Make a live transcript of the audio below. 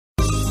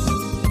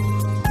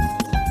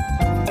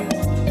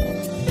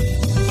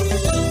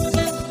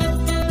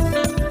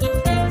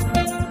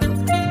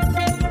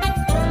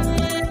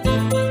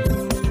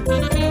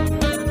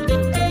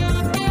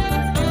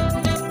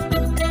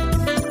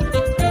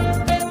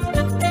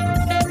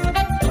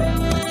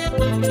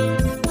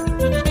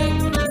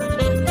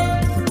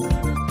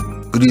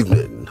Good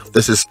evening.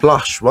 This is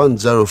Splash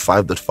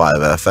 105.5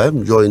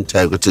 FM, your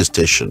integrity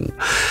station,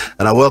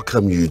 and I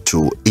welcome you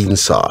to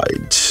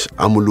Inside.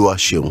 I'm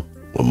Seun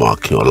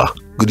Akinola.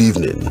 Good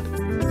evening.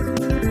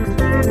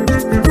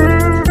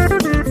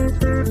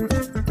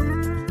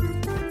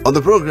 On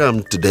the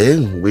program today,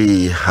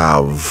 we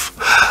have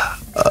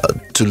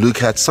to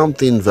look at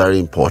something very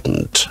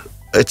important.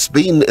 It's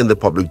been in the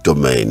public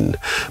domain,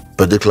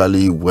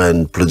 particularly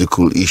when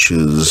political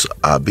issues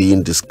are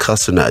being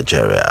discussed in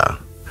Nigeria.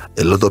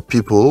 A lot of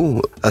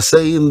people are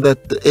saying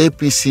that the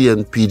APC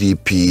and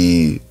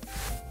PDP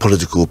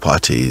political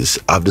parties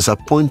have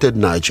disappointed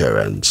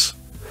Nigerians.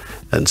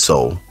 And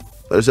so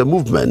there is a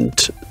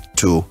movement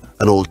to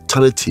an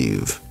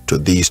alternative to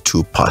these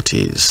two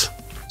parties.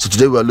 So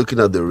today we are looking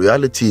at the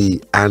reality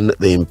and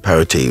the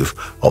imperative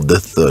of the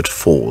third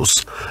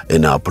force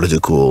in our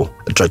political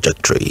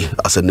trajectory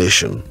as a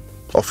nation.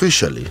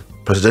 Officially,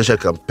 presidential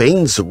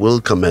campaigns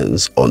will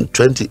commence on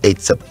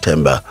 28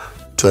 September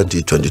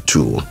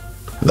 2022.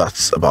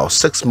 That's about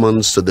 6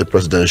 months to the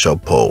presidential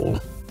poll.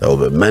 There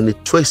will be many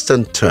twists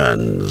and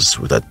turns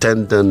with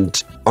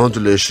attendant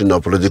undulation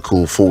of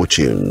political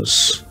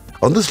fortunes.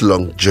 On this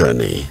long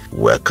journey,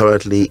 we're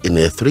currently in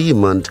a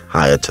 3-month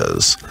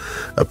hiatus,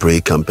 a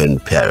pre-campaign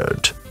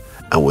period.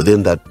 And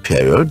within that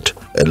period,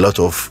 a lot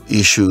of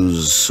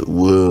issues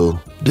will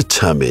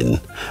determine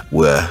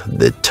where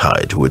the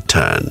tide will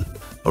turn.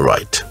 All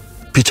right,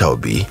 Peter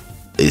Obi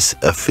is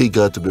a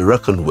figure to be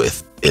reckoned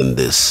with in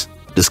this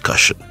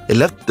discussion. He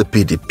left the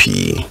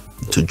PDP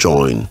to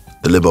join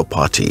the Labour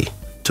Party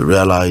to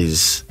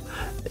realize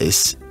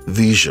his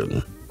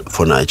vision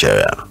for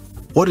Nigeria.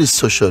 What is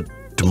social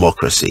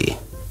democracy?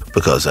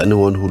 Because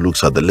anyone who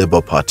looks at the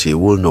Labour Party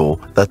will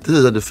know that this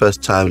is the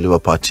first time Labour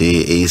Party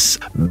is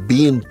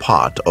being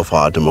part of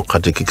our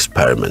democratic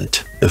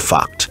experiment. In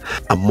fact,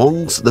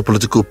 amongst the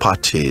political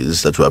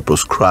parties that were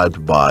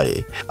proscribed by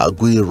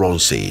Agui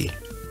Ronsi,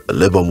 the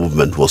Labour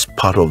movement was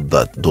part of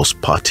those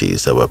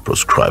parties that were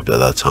proscribed at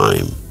that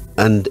time.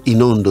 And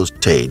in Ondo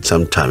State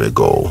some time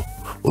ago,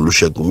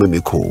 Olusegun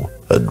Mimiko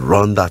had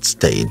run that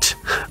state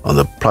on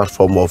the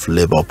platform of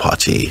Labour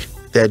Party.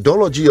 The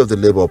ideology of the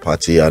Labour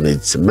Party and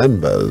its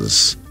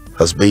members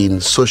has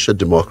been social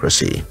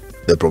democracy.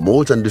 They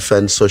promote and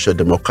defend social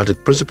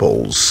democratic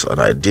principles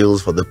and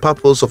ideals for the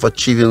purpose of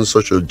achieving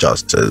social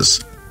justice,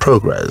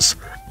 progress,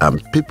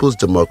 and people's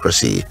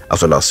democracy,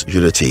 as well as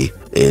unity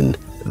in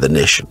the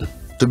nation.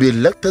 To be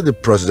elected the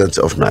president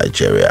of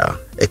Nigeria,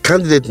 a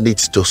candidate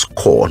needs to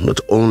score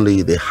not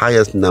only the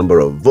highest number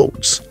of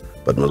votes,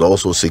 but must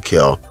also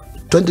secure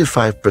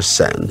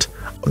 25%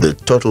 of the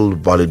total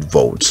valid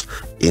votes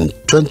in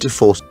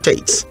 24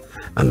 states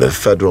and the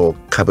Federal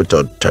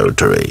Capital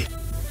Territory.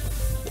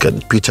 Can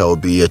Peter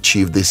Obi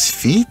achieve this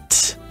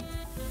feat?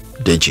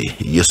 Deji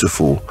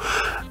Yesufu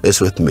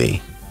is with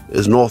me.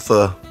 He's an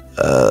author,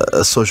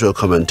 a social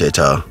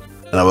commentator,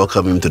 and I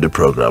welcome him to the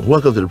program.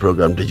 Welcome to the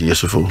program, Deji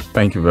Yesufu.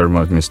 Thank you very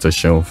much, Mr.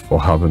 Seun,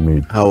 for having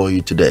me. How are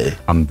you today?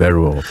 I'm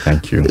very well,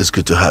 thank you. It's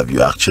good to have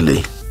you,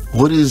 actually.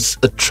 What is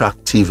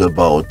attractive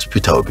about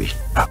Peter Obi?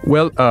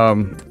 Well,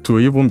 to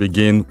even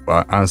begin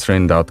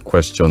answering that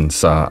question,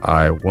 sir,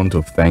 I want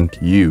to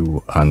thank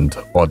you and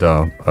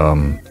other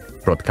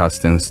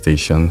broadcasting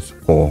stations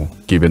for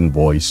giving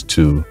voice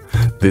to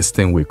this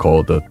thing we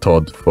call the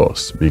third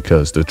force,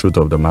 because the truth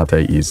of the matter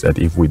is that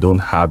if we don't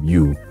have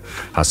you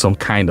as some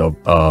kind of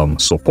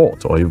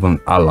support or even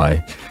ally,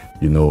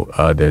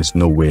 there's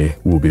no way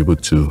we'll be able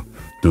to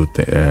do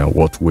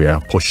what we are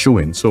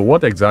pursuing. So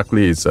what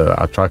exactly is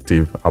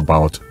attractive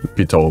about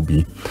Peter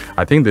Obi?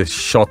 I think the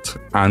short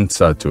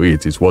answer to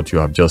it is what you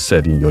have just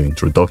said in your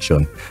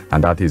introduction,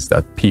 and that is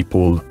that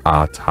people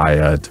are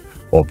tired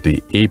of the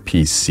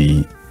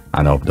APC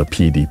and of the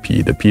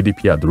PDP. The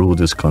PDP had ruled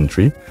this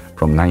country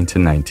from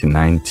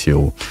 1999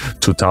 till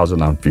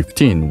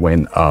 2015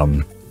 when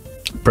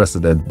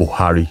President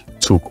Buhari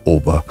took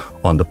over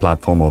on the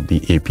platform of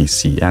the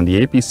APC. And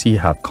the APC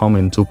have come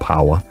into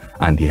power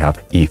and they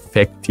have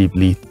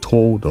effectively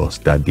told us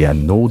that they are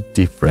no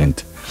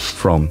different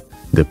from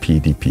the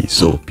PDP.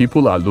 So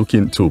people are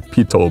looking to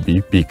Peter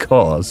Obi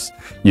because,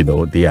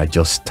 they are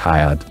just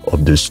tired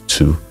of these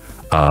two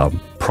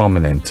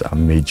prominent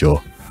and major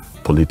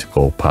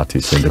political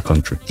parties in the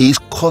country. He's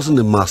causing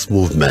a mass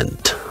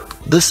movement.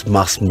 This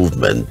mass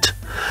movement,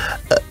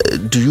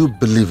 do you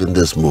believe in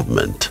this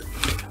movement?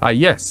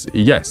 Yes.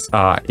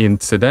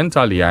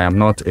 Incidentally, I am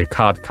not a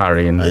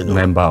card-carrying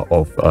member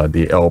of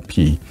the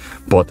LP,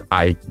 but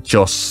I,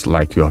 just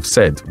like you have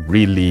said,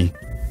 really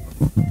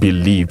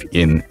believe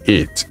in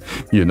it.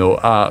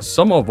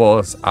 Some of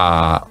us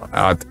are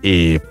at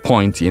a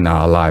point in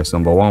our lives.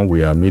 Number one,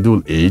 we are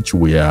middle-aged,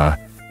 we are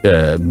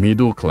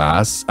middle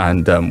class,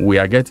 and we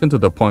are getting to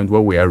the point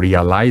where we are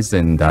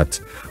realizing that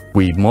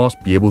we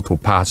must be able to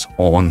pass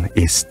on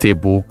a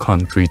stable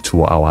country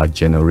to our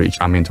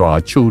generation, to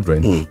our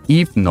children.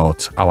 If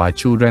not, our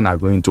children are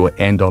going to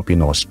end up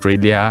in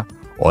Australia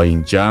or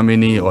in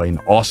Germany or in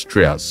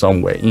Austria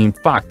somewhere. In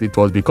fact, it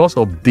was because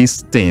of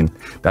this thing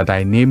that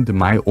I named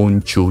my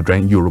own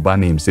children Yoruba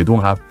names. They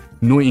don't have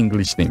no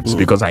English names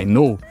because I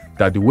know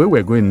that the way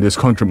we're going in this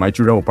country, my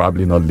children will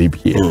probably not live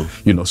here.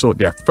 You know, so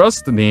their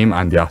first name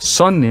and their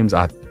son names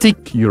are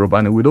thick Yoruba,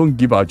 and we don't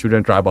give our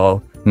children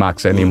tribal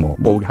marks anymore,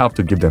 but we have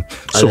to give them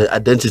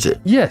identity.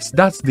 Yes,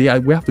 we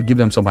have to give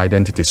them some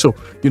identity. So,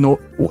 you know,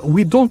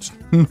 we don't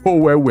know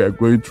where we're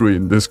going through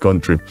in this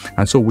country,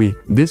 and so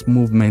this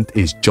movement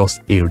is just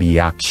a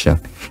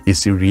reaction.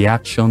 It's a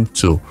reaction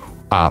to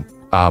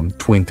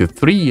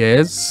 23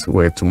 years,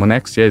 where to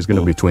next year is going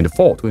to be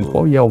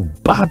 24 years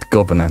of bad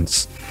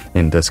governance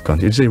in this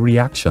country. It's a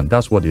reaction.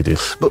 That's what it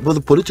is. But the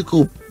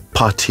political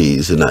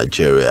parties in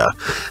Nigeria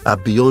are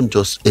beyond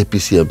just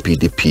APC and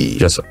PDP.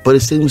 Yes, sir. But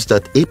it seems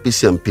that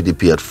APC and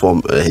PDP had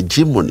formed a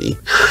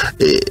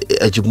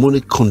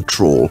hegemonic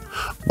control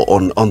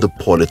on the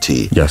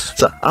polity. Yes.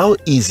 So how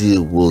easy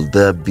will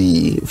there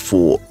be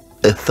for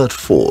a third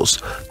force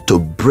to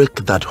break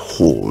that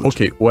hold?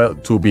 Okay, well,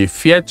 to be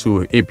fair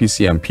to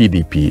APC and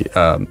PDP,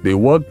 the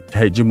word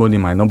hegemony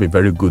might not be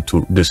very good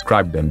to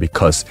describe them,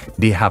 because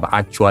they have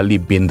actually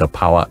been the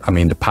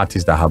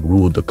parties that have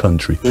ruled the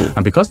country.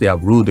 And because they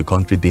have ruled the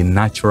country, they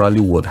naturally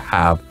would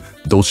have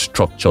those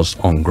structures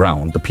on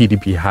ground. The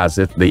PDP has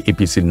it, the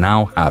APC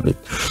now have it,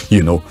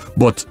 you know.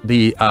 But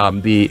the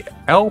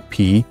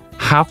LP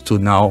have to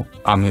now,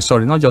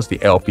 not just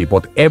the LP,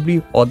 but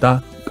every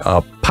other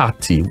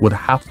party would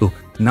have to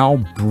now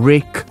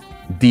break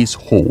this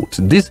hold,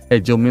 this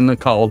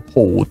hegemonical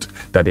hold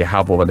that they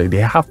have over there. They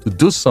have to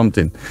do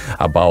something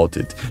about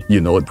it. You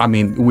know,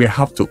 we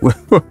have to.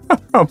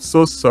 I'm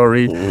so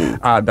sorry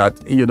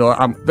that, you know,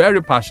 I'm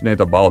very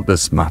passionate about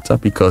this matter,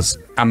 because,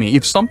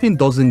 if something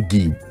doesn't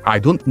give, I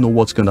don't know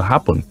what's going to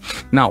happen.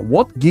 Now,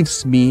 what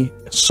gives me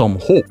some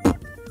hope,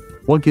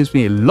 what gives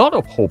me a lot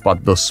of hope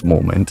at this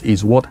moment,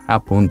 is what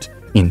happened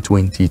in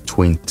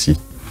 2020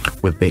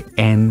 with the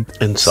End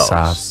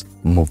SARS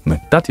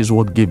movement. That is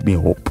what gave me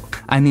hope.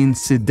 And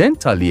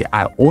incidentally,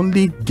 I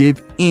only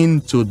gave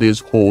into this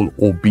whole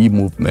Obi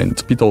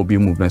movement, Peter Obi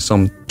movement,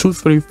 some 2,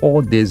 3,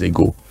 4 days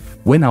ago,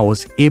 when I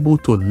was able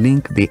to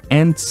link the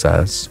End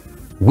SARS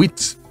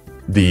with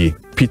the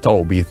Peter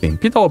Obi thing.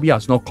 Peter Obi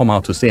has not come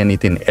out to say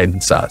anything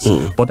End SARS,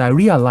 but I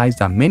realized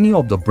that many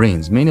of the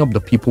brains, many of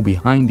the people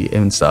behind the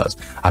End SARS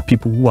are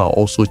people who are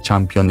also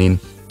championing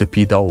the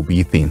Peter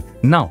Obi thing.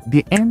 Now,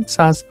 the End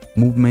SARS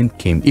movement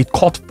came, it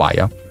caught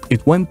fire,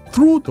 it went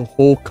through the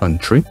whole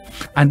country,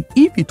 and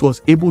if it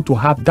was able to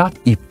have that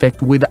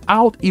effect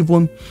without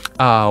even,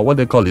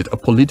 a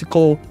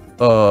political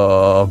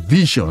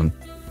vision,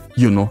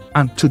 you know,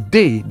 and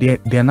today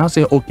they're now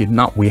saying, okay,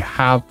 now we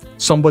have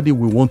somebody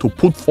we want to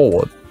put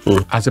forward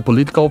as a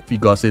political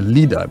figure, as a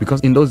leader,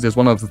 because in those days,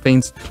 one of the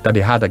things that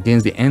they had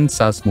against the End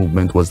SARS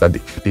movement was that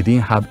they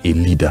didn't have a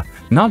leader.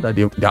 Now that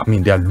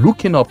they're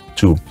looking up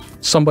to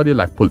somebody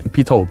like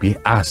Peter Obi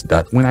as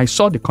that. When I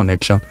saw the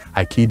connection,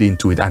 I keyed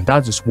into it, and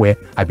that is where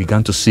I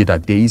began to see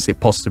that there is a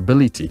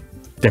possibility.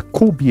 There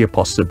could be a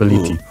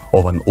possibility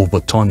of an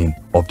overturning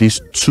of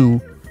these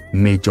two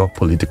major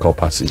political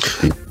parties.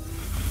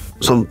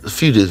 A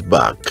few days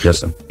back, yes,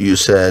 sir, you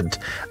said,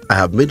 I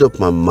have made up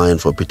my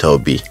mind for Peter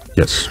Obi.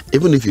 Yes.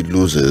 Even if he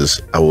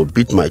loses, I will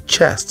beat my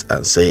chest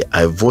and say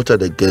I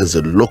voted against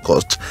the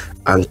locusts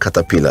and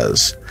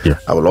caterpillars. Yeah.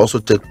 I will also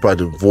take pride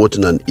in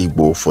voting an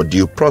Igbo for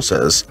due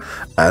process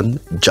and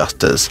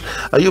justice.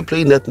 Are you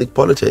playing ethnic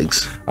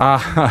politics?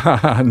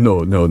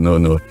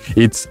 No.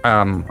 It's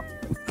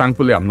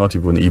thankfully I'm not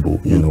even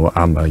Igbo. You know,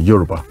 I'm a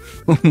Yoruba.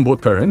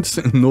 Both parents,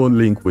 no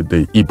link with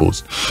the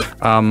Igbos.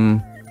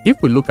 If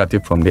we look at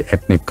it from the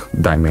ethnic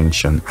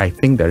dimension, I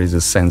think there is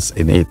a sense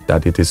in it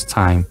that it is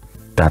time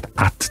that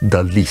at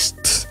the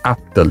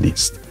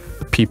least,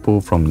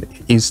 people from the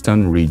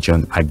eastern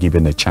region are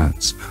given a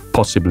chance,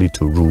 possibly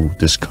to rule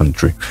this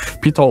country.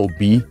 Peter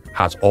Obi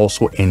has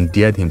also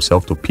endeared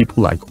himself to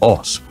people like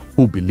us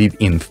who believe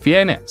in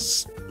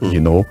fairness, you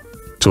know,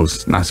 to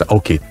say,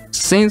 okay,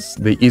 since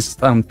the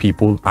eastern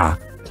people are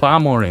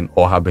clamoring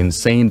or have been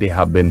saying they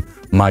have been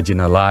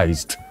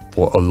marginalized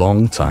for a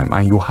long time,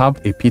 and you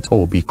have a Peter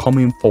Obi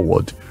coming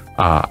forward,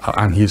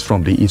 and he's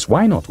from the east,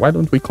 why not? Why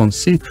don't we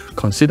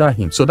consider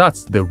him? So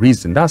that's the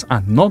reason. That's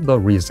another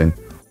reason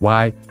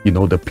why, you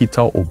know, the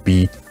Peter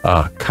Obi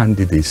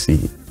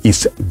candidacy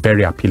is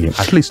very appealing,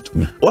 at least to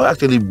me. What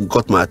actually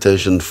got my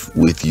attention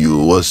with you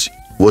was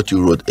what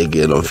you wrote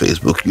again on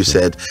Facebook. You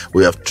said,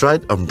 we have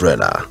tried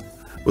umbrella,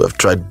 we have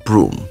tried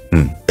broom.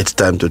 It's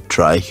time to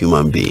try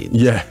human being.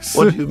 Yes.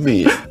 What do you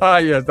mean?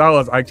 Yes, that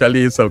was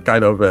actually some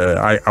kind of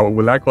I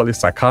would like call it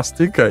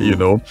sarcastic. You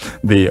know,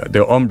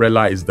 the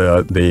umbrella is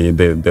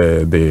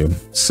the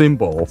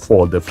symbol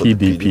for the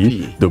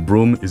PDP. The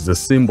broom is the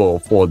symbol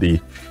for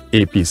the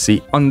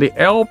APC. On the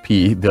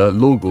LP, the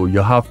logo, you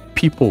have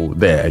people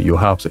there. You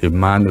have a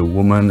man, a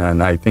woman,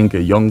 and I think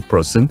a young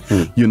person.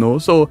 You know,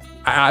 so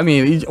I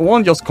mean,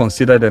 one just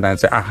consider that and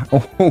say,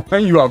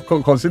 when you have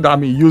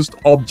considered used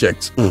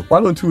objects,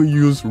 why don't you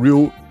use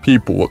real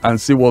people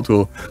and see what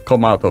will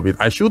come out of it?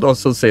 I should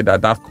also say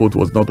that that quote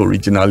was not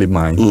originally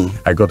mine.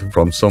 I got it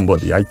from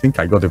somebody. I think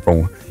I got it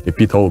from a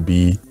Peter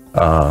Obi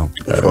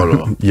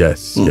follower.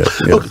 Yes.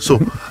 Okay, so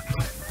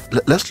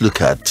let's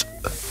look at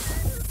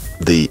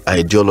the the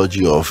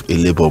ideology of a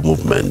labor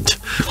movement.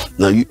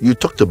 Now, you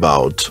talked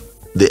about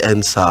the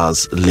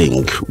NSAS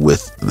link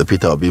with the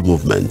Peter Obi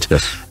movement.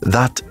 Yes.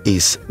 That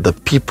is the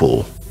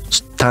people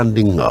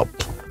standing up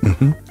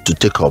to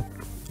take up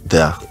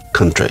their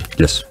country.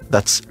 Yes.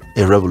 That's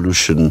a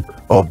revolution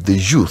of the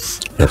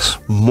youth. Yes.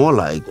 More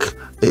like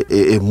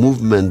a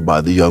movement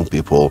by the young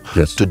people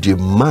to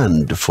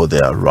demand for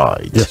their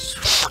rights.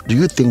 Yes. Do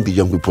you think the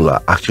young people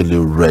are actually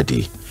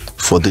ready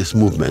for this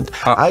movement?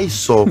 I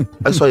saw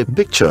a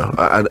picture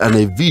and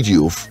a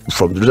video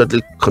from the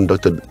recently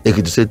conducted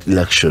Ekiti State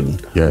election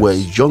where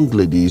young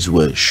ladies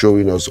were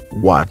showing us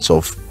watts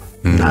of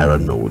naira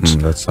notes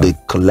they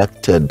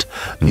collected,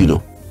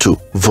 to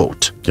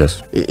vote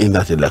in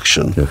that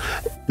election.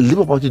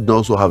 Labour Party did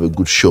also have a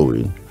good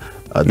showing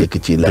at the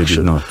Ekiti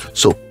election. They did not.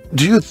 So,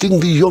 do you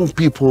think the young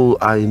people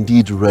are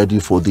indeed ready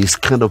for this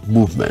kind of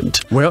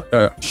movement? Well,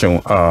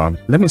 Seun,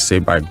 let me say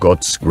by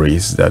God's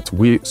grace that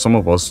some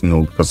of us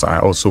know, because I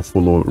also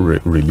follow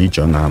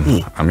religion,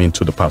 I'm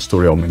into the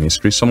pastoral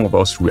ministry. Some of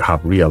us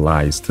have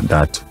realized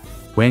that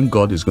when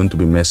God is going to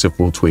be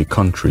merciful to a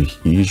country,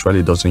 he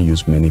usually doesn't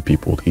use many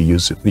people. He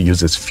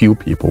uses few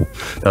people.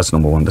 That's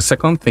number one. The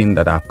second thing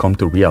that I've come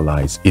to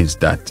realize is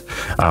that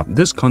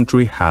this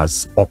country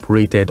has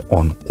operated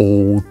on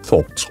old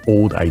thoughts,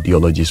 old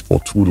ideologies for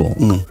too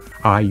long.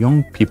 Our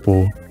young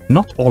people,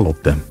 not all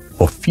of them,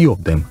 but few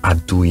of them are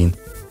doing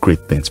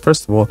great things.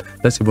 First of all,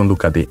 let's even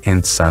look at the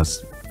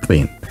NSAS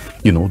thing.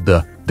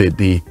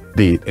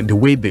 The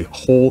way the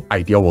whole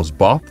idea was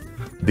birthed,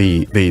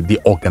 the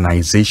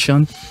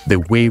organization, the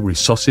way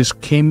resources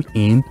came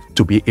in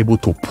to be able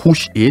to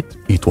push it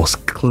was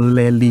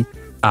clearly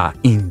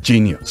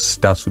ingenious.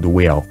 That's the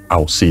way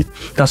I'll say it.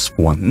 That's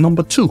one.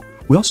 Number two,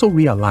 we also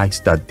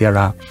realized that there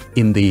are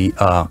in the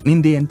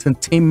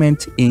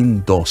entertainment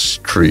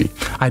industry.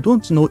 I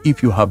don't know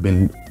if you have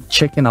been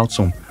checking out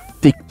some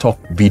TikTok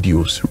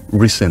videos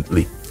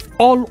recently.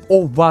 All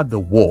over the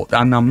world,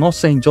 and I'm not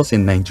saying just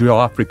in Nigeria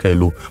or Africa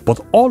alone, but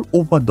all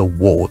over the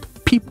world,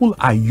 people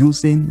are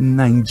using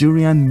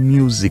Nigerian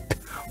music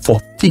for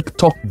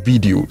TikTok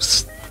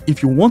videos.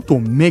 If you want to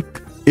make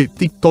a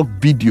TikTok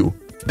video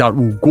that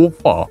will go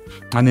far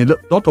and a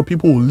lot of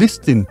people will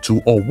listen to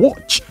or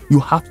watch, you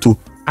have to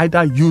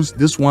either use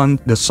this one,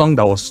 the song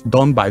that was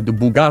done by the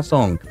Buga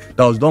song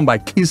that was done by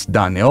Kiss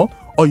Daniel,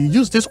 or you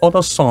use this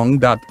other song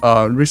that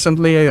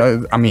recently,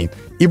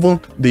 even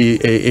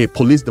the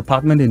police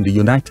department in the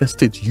United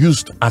States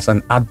used as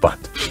an advert.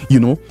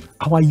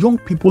 Our young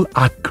people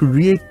are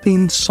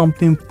creating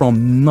something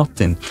from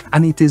nothing.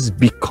 And it is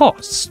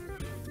because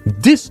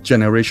this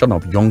generation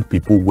of young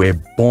people were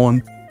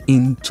born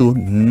into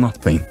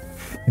nothing.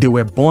 They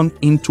were born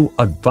into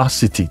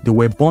adversity. They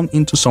were born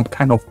into some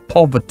kind of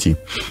poverty.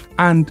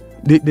 And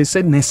they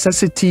said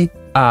necessity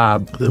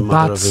it's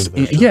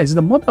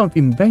the mother of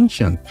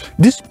invention.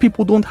 These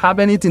people don't have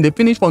anything. They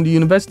finish from the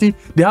university,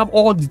 they have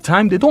all the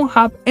time, they don't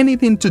have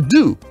anything to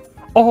do.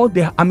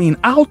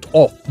 Out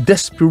of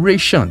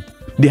desperation,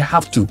 they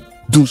have to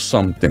do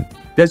something.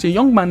 There's a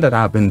young man that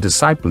I've been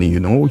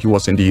discipling, he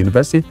was in the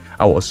university.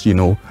 I was,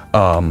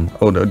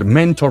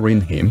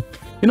 mentoring him.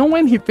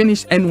 When he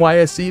finished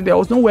NYSC, there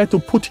was nowhere to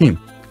put him.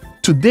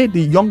 Today,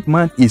 the young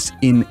man is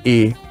in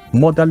a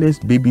motherless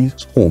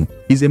baby's home.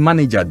 He's a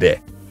manager there.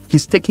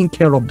 He's taking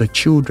care of the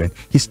children.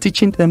 He's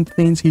teaching them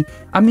things.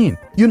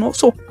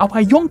 So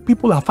our young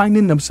people are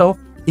finding themselves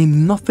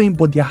in nothing,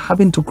 but they're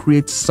having to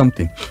create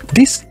something.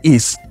 This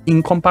is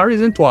in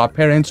comparison to our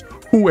parents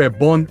who were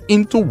born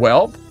into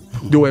wealth.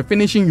 They were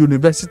finishing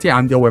university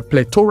and there were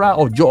plethora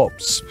of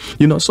jobs.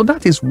 So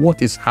that is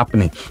what is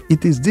happening.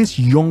 It is these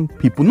young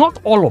people, not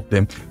all of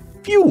them,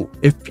 a few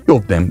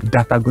of them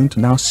that are going to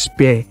now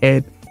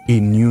spearhead a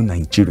new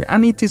Nigeria.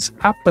 And it is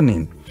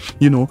happening.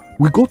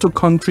 We go to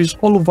countries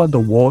all over the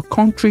world,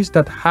 countries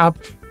that have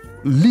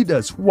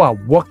leaders who are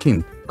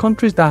working,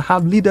 countries that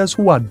have leaders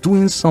who are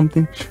doing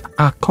something,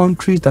 are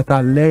countries that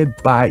are led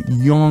by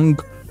young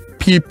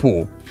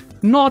people,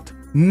 not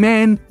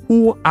men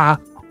who are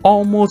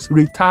almost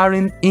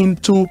retiring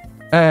into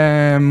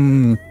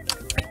caregiving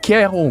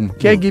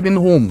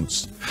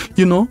homes.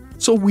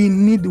 So we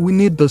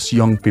need those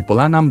young people,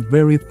 and I'm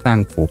very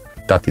thankful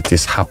that it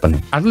is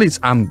happening. At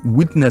least I'm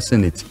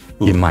witnessing it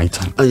in my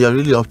time. And you're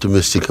really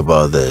optimistic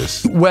about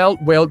this. Well,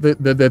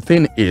 the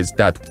thing is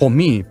that for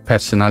me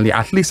personally,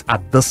 at least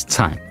at this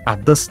time,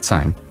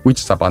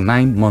 which is about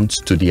 9 months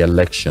to the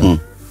election,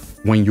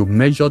 when you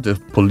measure the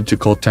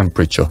political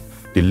temperature,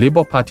 the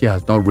Labour Party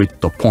has not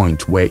reached the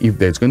point where if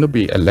there's going to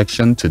be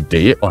election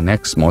today or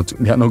next month,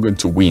 they are not going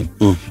to win.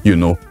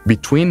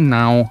 Between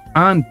now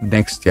and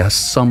next year,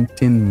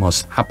 something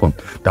must happen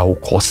that will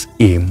cause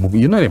a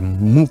movement. A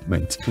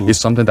movement is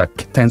something that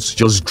tends to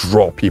just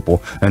draw people.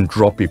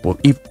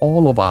 If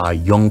all of our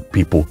young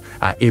people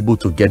are able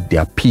to get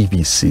their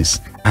PVCs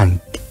and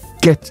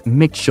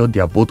make sure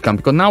their vote can,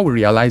 because now we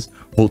realize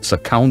votes are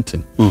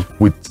counting.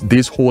 With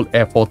this whole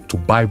effort to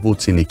buy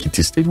votes in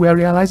Ekiti State, we are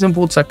realizing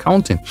votes are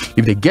counting.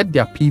 If they get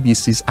their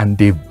PVCs and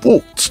they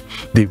vote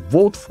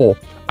for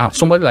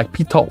somebody like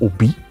Peter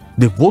Obi,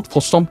 They vote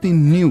for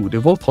something new. They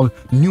vote for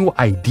new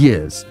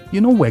ideas.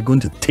 We're going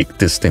to take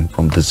this thing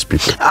from these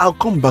people. I'll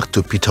come back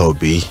to Peter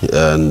Obi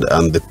and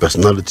the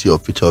personality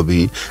of Peter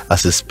Obi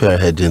as a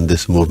spearhead in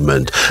this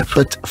movement.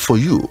 But for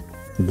you,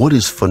 what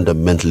is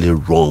fundamentally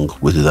wrong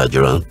with the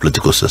Nigerian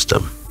political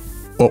system?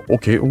 Oh,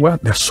 okay. Well,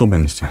 there's so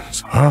many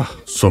things.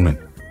 So many.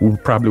 We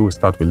probably will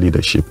start with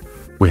leadership.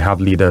 We have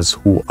leaders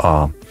who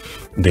are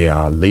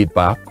laid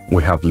back.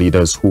 We have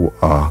leaders who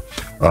are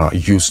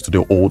used to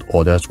the old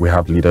orders. We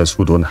have leaders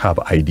who don't have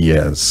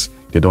ideas.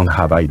 They don't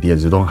have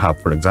ideas. They don't have,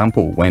 for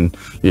example, when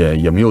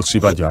Yemi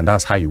Osibajo, and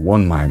that's how he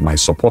won my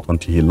support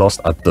until he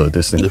lost at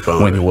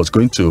when he was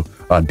going to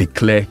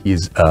declare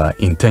his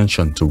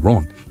intention to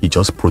run, he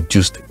just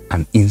produced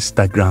an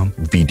Instagram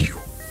video.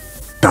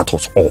 That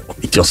was all.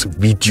 It just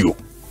video.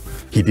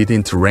 He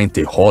didn't rent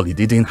a hall. He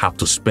didn't have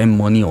to spend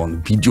money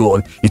on video.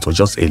 It was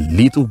just a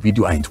little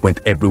video and it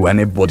went everywhere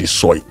and everybody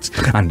saw it.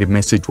 And the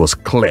message was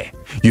clear.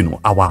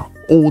 Our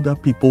older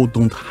people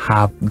don't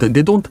have,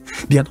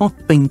 they are not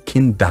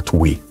thinking that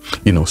way.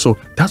 So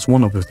that's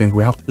one of the things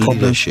we have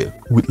problems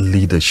with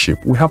leadership.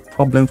 We have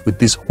problems with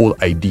this whole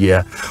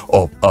idea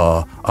of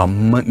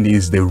money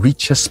is the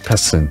richest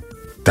person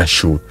that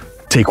should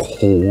take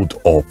hold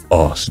of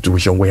a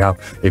situation. We have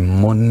a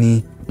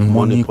money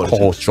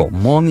culture,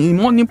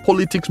 money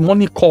politics,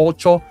 money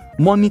culture,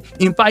 money.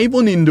 In fact,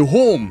 even in the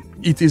home,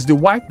 it is the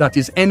wife that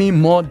is any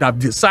more that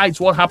decides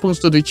what happens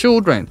to the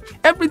children.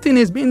 Everything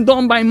is being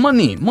done by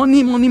money.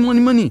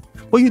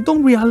 But you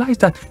don't realize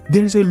that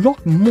there is a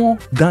lot more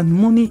than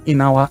money in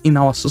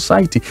our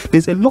society.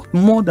 There's a lot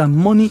more than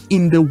money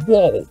in the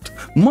world.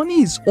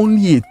 Money is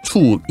only a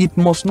tool. It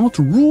must not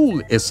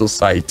rule a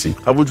society.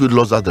 Haven't we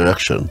lost that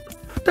direction?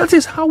 That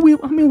is how we've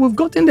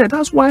gotten there.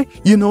 That's why,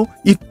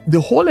 if the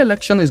whole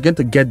election is going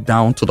to get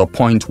down to the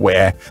point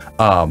where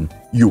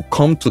you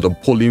come to the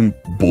polling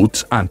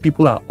booth and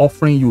people are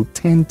offering you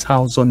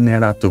 10,000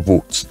 naira to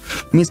vote.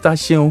 Mr.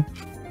 Seun,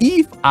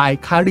 if I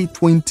carry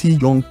 20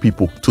 young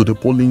people to the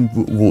polling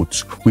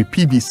booth with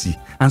PBC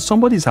and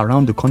somebody is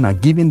around the corner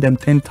giving them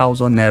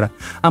 10,000 naira,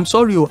 I'm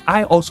sorry,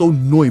 I also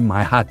know in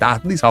my heart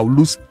that at least I'll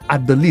lose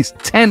at the least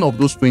 10 of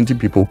those 20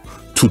 people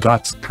to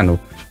that kind of,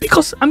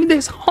 because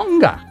there's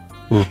hunger.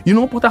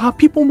 But our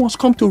people must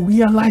come to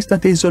realize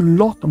that there's a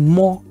lot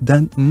more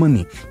than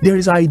money. There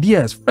is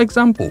ideas. For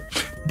example,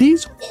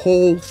 this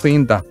whole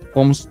thing that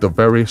forms the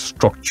very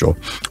structure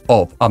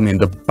of,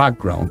 the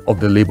background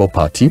of the Labour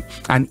Party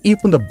and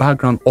even the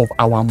background of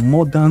our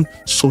modern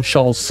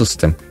social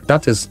system.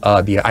 That is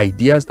the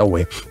ideas that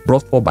were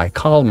brought forth by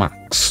Karl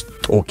Marx,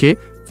 okay,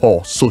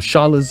 for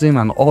socialism,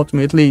 and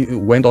ultimately it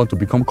went on to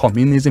become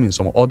communism in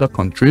some other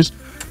countries.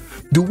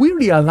 Do we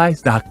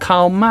realize that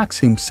Karl Marx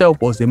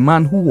himself was a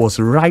man who was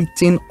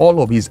writing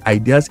all of his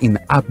ideas in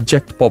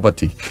abject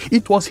poverty?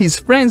 It was his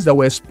friends that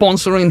were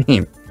sponsoring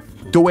him.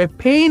 They were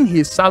paying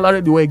his salary.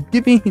 They were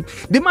giving him.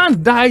 The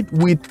man died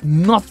with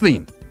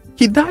nothing.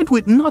 He died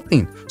with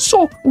nothing.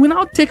 So we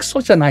now take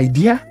such an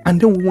idea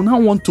and then we will now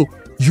want to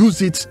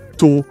use it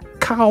to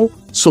cow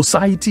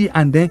society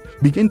and then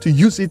begin to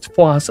use it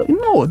for ourselves.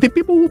 No, the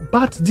people who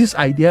bat these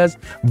ideas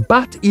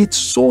bat it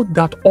so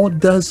that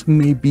others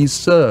may be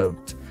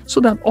served. So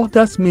that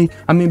others may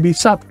be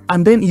served.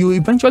 And then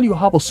you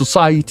have a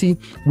society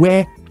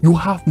where you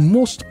have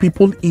most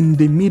people in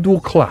the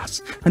middle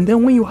class. And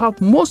then when you have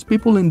most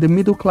people in the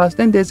middle class,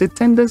 then there's a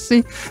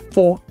tendency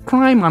for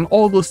crime and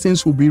all those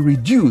things will be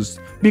reduced.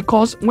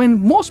 Because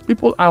when most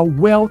people are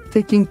well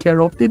taken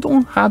care of, they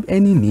don't have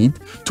any need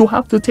to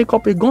have to take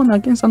up a gun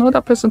against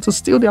another person to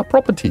steal their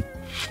property.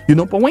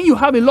 But when you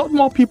have a lot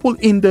more people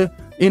in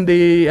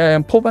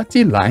the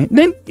poverty line,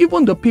 then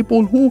even the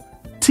people who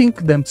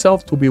think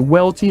themselves to be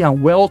wealthy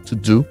and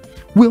well-to-do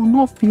will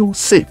not feel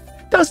safe.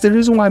 That's the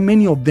reason why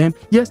many of them,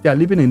 yes, they are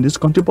living in this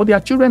country, but their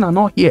children are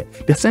not here.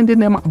 They're sending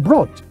them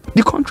abroad.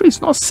 The country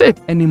is not safe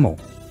anymore.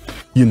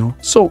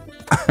 So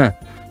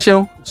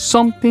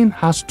something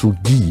has to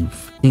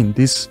give in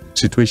this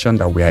situation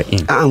that we are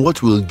in. And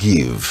what will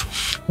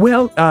give?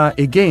 Well,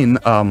 again,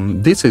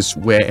 this is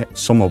where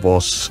some of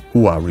us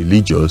who are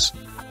religious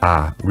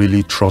are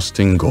really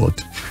trusting God.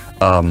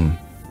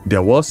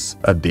 There was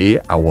a day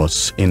I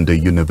was in the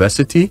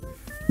university.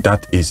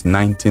 That is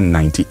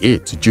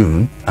 1998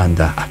 June, and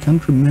I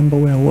can't remember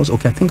where I was.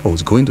 Okay, I think I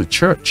was going to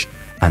church,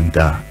 and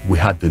we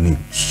had the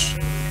news.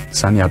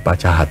 Sani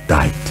Abacha had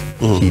died.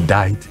 He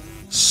died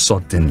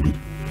suddenly,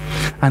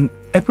 and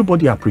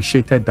everybody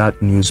appreciated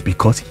that news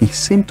because he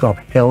seemed to have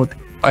held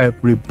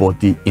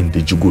everybody in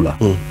the jugular.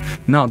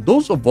 Now,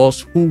 those of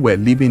us who were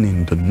living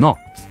in the north,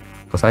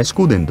 because I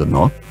schooled in the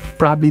north,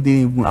 probably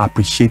didn't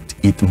appreciate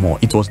it more.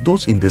 It was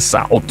those in the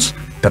south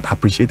that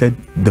appreciated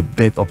the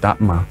death of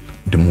that man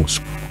the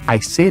most. I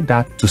say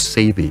that to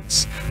say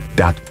this,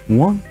 that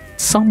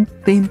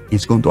something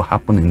is going to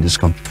happen in this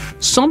country.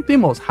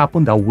 Something must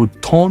happen that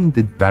would turn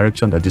the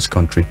direction that this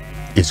country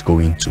is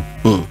going to.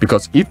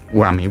 Because if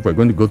we're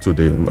going to go to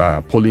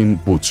the polling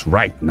booths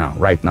right now,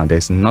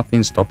 there's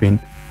nothing stopping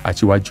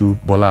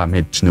Asiwaju Bola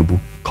Ahmed Tinubu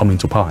coming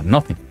to power.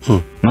 Nothing.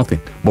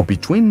 But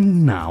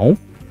between now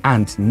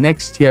and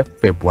next year,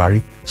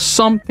 February,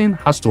 something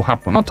has to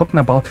happen. I'm not talking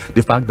about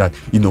the fact that,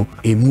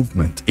 a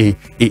movement, a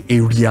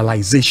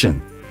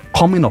realization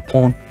coming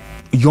upon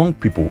young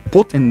people,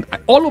 both in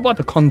all over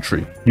the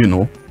country,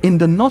 in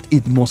the north,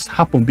 it must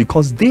happen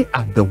because they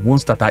are the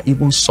ones that are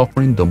even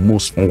suffering the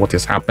most from what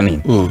is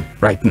happening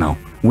right now.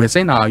 We're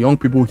saying our young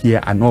people here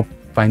are not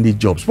finding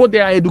jobs, but they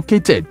are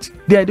educated.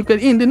 They are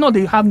educated. In the north,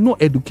 they have no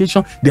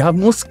education, they have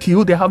no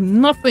skill, they have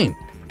nothing.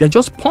 They're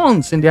just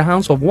pawns in the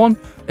hands of one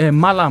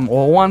Malam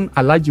or one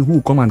Alaji who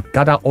will come and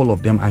gather all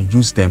of them and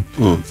use them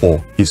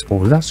for his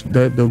purpose. That's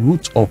the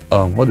root of,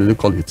 what do they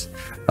call it?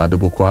 The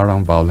Boko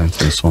Haram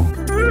violence and so on.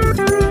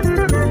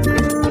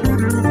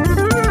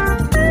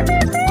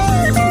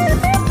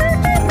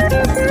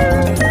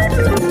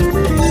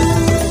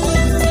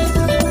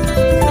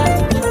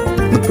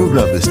 The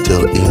program is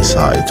still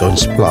Insight on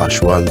Splash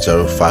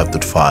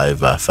 105.5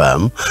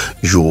 FM,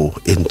 your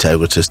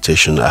integrity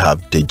station. I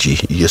have Deji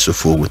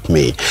Yesufu with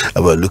me,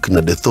 and we're looking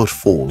at the thought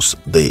force,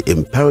 the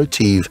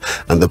imperative,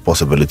 and the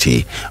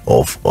possibility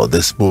of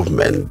this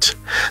movement.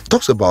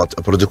 Talks about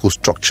a political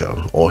structure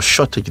or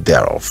shortage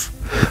thereof,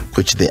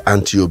 which the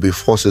anti-Obi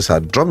forces are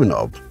drumming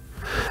up.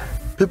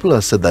 People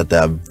have said that they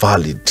are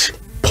valid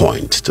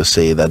point to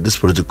say that this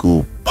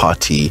political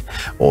party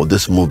or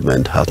this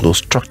movement has no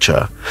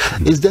structure.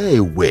 Is there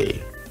a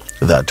way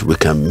that we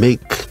can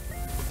make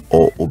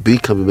or Obi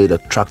can be made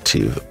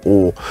attractive,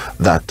 or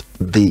that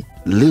the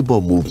labor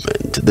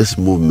movement, this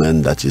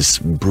movement that is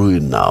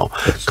brewing now,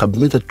 can be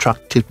made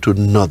attractive to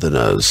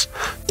northerners,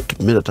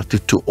 made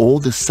attractive to all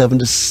the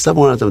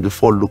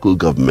 774 local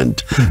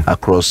government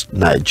across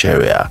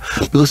Nigeria?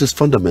 Because it's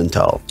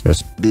fundamental.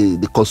 Yes.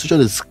 The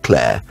constitution is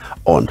clear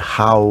on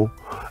how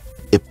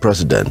a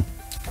president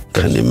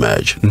can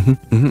emerge.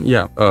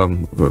 Yeah,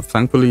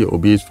 thankfully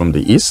Obi is from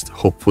the east.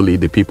 Hopefully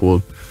the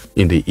people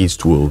in the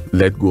east will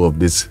let go of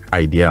this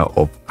idea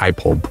of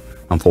IPOB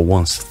and for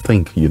once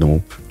think,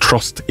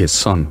 trust a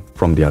son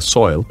from their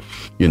soil.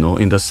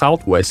 In the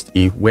southwest,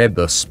 where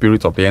the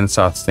spirit of the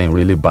NSAS is staying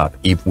really bad,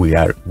 if we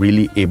are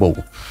really able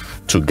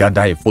to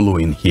gather a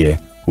following here,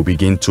 we'll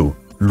begin to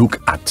look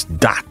at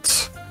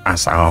that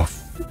as our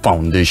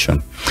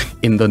foundation.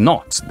 In the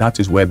north, that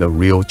is where the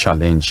real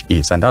challenge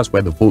is, and that's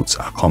where the votes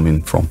are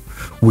coming from.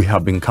 We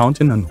have been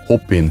counting and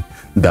hoping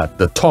that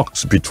the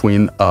talks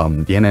between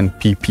the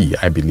NNPP,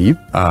 I believe,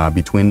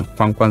 between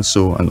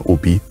Kwankwaso and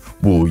Obi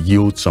will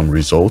yield some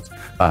results.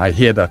 I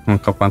hear that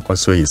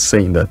Kwankwaso is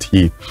saying that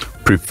he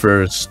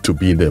prefers to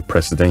be the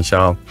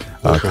presidential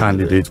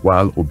candidate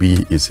while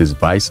Obi is his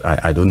vice.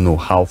 I don't know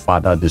how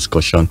far that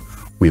discussion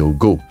will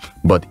go.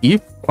 But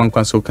if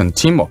Kwankwaso can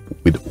team up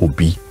with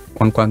Obi,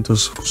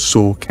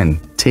 Kwankwaso can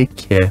take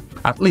care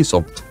at least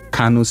of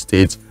Kano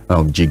State and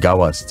of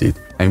Jigawa State.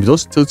 And if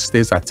those two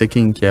states are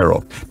taken care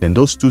of, then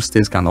those two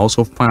states can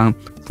also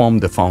form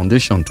the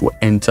foundation to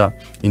enter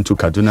into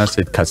Kaduna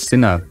State,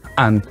 Katsina,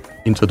 and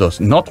into the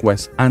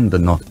northwest and the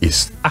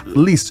northeast. At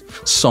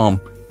least some,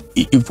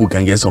 if we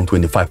can get some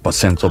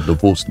 25% of the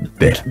votes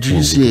there. Do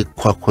you see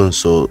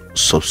Kwankwaso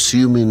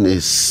subsuming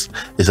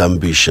his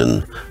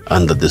ambition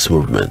under this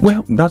movement?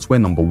 Well, that's where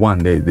number one,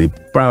 they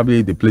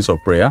probably the place of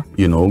prayer.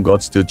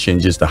 God still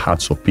changes the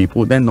hearts of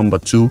people. Then number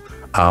two,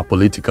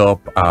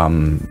 political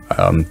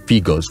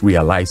figures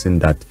realizing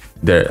that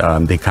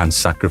they can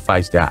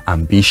sacrifice their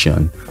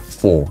ambition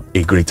for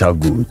a greater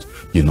good.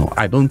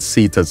 I don't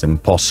see it as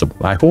impossible.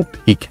 I hope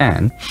he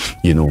can.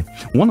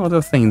 One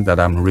other thing that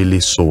I'm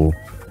really so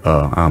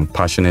I'm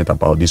passionate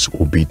about this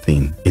Obi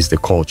thing is the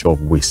culture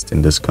of waste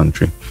in this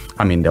country.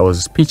 I mean, there was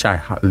a speech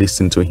I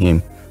listened to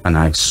him, and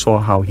I saw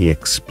how he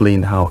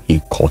explained how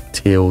he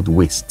curtailed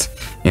waste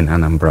in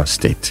Anambra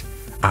State.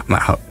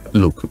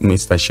 Look,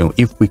 Mr. Seun,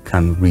 if we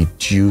can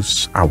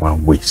reduce our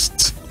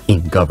waste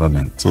in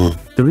government,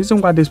 the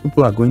reason why these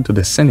people are going to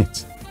the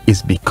Senate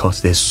is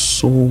because there's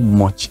so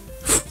much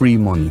free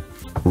money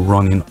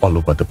running all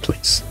over the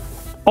place.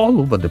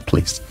 All over the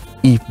place.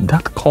 If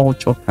that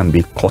culture can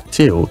be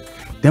curtailed,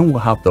 then we'll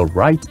have the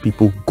right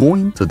people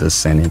going to the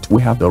Senate.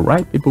 We have the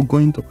right people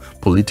going to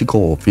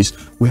political office.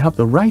 We have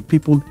the right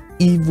people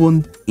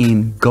even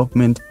in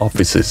government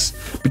offices.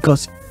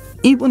 Because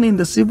even in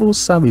the civil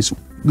service,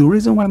 the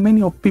reason why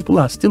many of people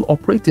are still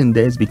operating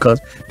there is because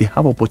they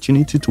have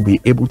opportunity to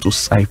be able to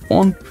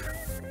siphon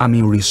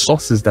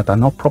resources that are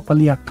not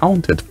properly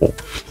accounted for.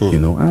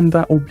 And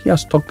Obi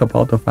has talked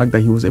about the fact that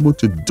he was able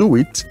to do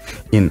it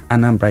in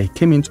Anambra. He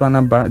came into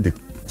Anambra, the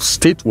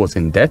state was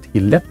in debt. He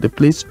left the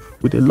place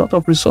with a lot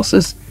of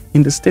resources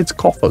in the state's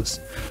coffers.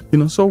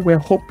 So we're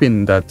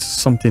hoping that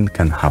something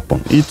can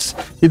happen.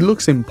 It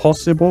looks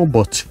impossible,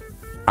 but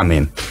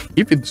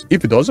if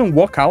it doesn't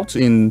work out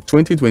in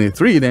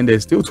 2023, then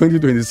there's still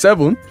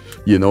 2027,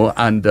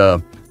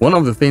 and one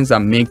of the things that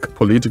make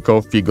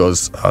political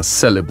figures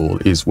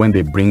sellable is when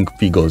they bring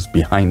figures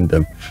behind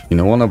them.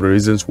 One of the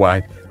reasons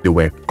why they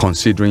were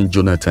considering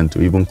Jonathan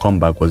to even come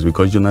back was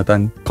because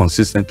Jonathan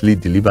consistently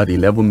delivered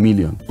 11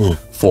 million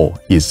for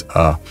his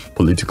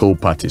political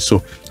party. So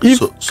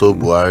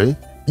Buhari?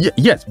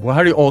 Yes,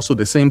 Buhari also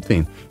the same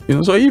thing.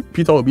 So if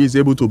Peter Obi is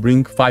able to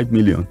bring 5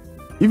 million,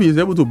 if he's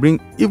able to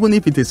bring, even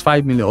if it is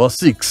 5 million or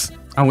 6,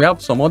 and we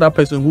have some other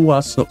person who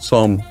has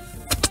some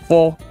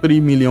 3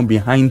 million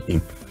behind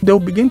him, they'll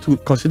begin to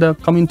consider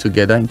coming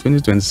together in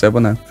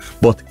 2027.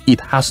 But it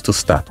has to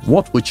start.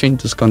 What will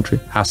change this country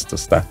has to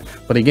start.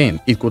 But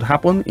again, it could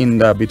happen in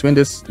between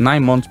this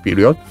 9-month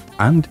period,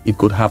 and it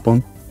could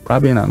happen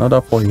probably in another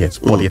 4 years.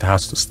 But it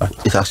has to start.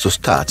 It has to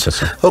start. Yes,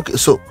 sir. Okay,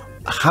 so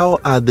how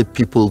are the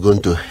people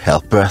going to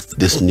help birth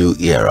this new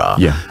era?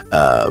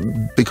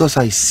 Because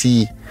I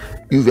see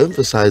you've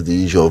emphasized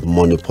the issue of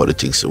money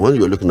politics. When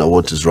you're looking at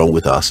what is wrong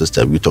with our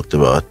system, you talked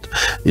about,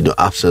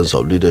 absence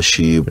of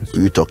leadership. Yes.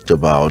 You talked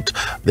about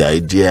the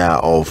idea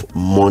of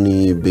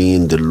money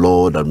being the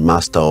lord and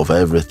master of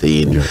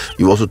everything. Yes.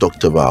 You also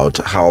talked about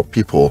how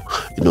people,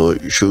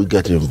 should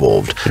get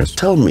involved. Yes.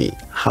 Tell me,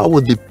 how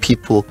would the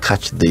people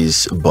catch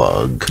this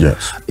bug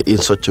in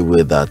such a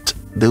way that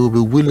they will be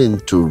willing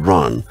to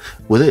run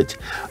with it?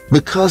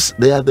 Because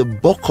they are the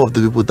bulk of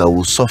the people that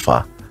will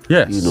suffer.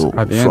 Yes,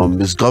 from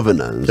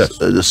misgovernance, yes.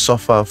 They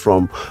suffer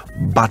from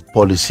bad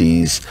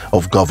policies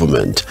of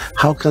government.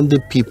 How can the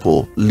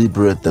people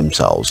liberate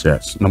themselves?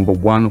 Yes, number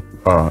one,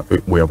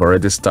 we have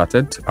already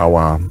started.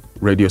 Our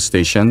radio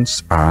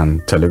stations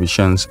and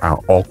televisions are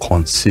all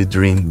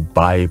considering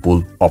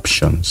Bible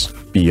options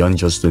beyond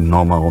just the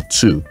normal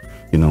two.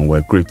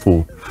 We're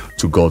grateful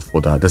to God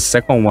for that. The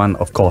second one,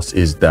 of course,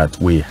 is that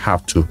we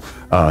have to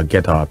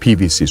get our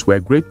PVCs. We're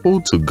grateful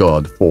to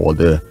God for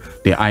the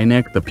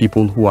INEC. The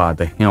people who are at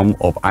the helm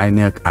of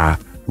INEC are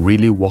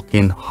really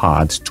working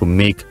hard to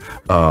make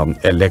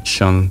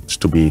elections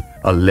to be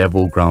a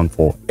level ground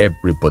for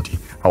everybody.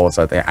 I was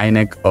at the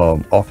INEC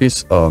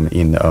office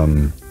in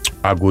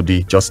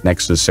Agodi, just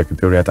next to the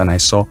Secretariat, and I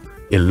saw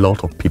a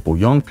lot of people,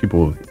 young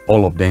people,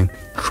 all of them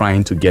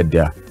trying to get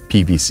their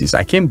PVCs.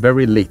 I came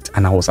very late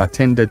and I was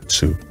attended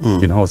to.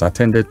 I was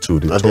attended to.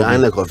 At the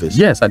INEC office?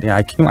 Yes,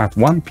 I came at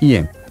 1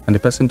 p.m. and the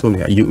person told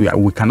me,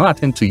 we cannot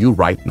attend to you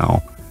right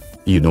now,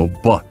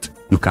 but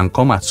you can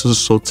come at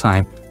so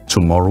time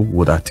tomorrow,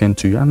 would attend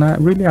to you. And I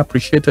really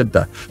appreciated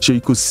that. So you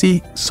could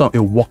see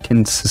a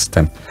working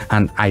system.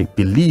 And I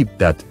believe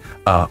that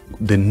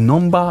the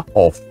number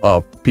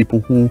of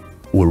people who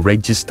will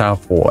register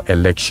for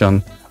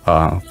election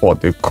for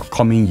the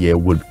coming year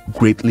will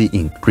greatly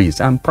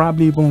increase and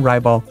probably even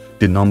rival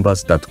the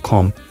numbers that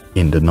come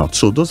in the north.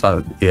 So those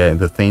are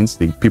the things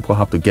the people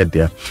have to get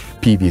their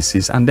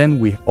PVCs, and then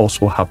we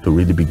also have to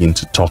really begin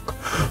to talk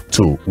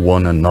to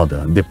one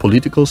another. The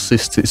political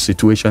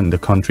situation in the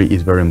country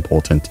is very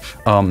important.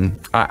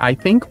 I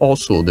think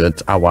also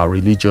that our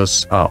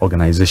religious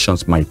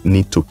organizations might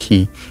need to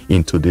key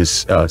into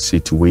this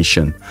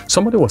situation.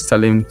 Somebody was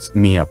telling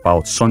me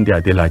about Sunday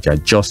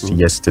Adelaja just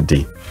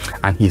yesterday,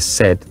 and he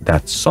said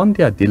that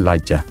Sunday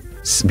Adelaja,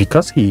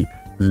 because he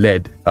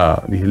led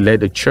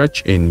a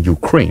church in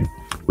Ukraine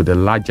with the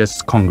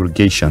largest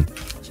congregation,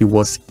 he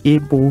was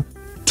able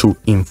to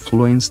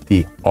influence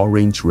the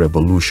Orange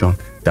Revolution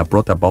that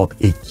brought about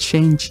a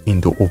change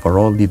in the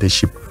overall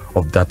leadership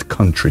of that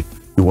country.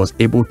 He was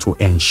able to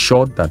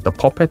ensure that the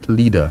puppet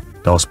leader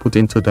that was put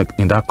in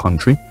that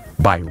country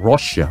by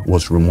Russia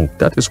was removed.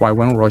 That is why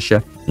when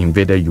Russia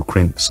invaded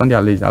Ukraine, Sunday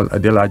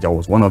Adelaja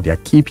was one of their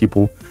key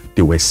people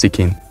they were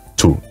seeking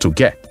to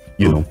get.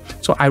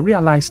 So I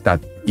realized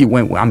that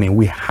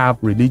we have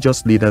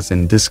religious leaders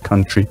in this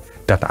country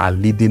that are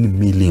leading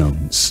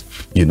millions.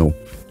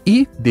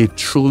 If they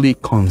truly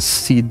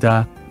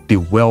consider the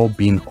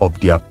well-being of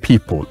their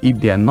people, if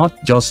they are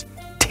not just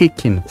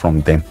taking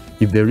from them,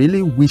 if they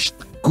really wish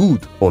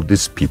good for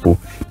these people,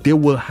 they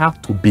will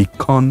have to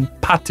become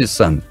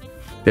partisan.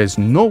 There's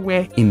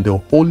nowhere in the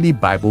Holy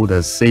Bible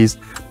that says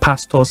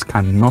pastors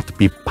cannot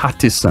be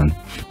partisan.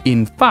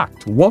 In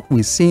fact, what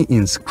we see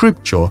in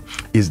scripture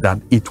is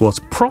that it was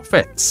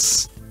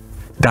prophets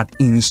that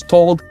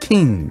installed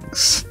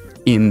kings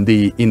in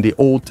the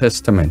Old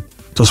Testament.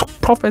 It was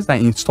prophets that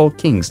installed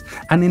kings.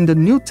 And in the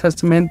New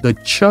Testament, the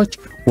church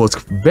was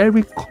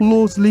very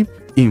closely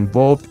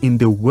involved in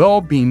the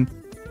well-being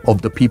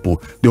of the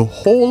people. The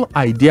whole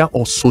idea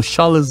of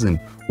socialism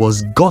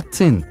was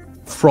gotten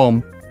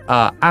from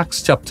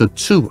Acts chapter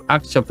 2,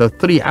 Acts chapter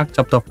 3, Acts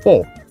chapter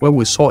 4, where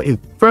we saw a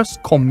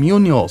first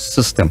communal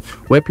system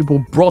where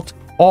people brought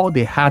all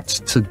they had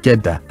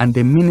together and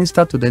they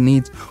ministered to the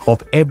needs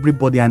of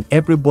everybody, and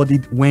everybody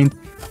went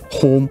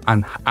home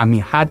and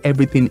had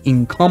everything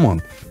in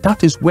common.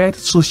 That is where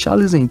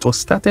socialism was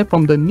started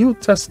from the New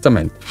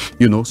Testament.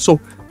 So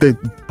the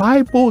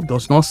Bible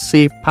does not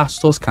say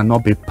pastors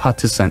cannot be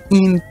partisan.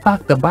 In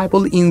fact, the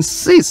Bible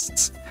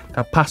insists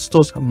that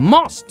pastors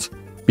must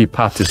be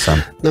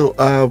partisan. Now,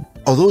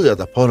 although you had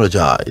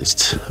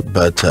apologized,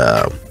 but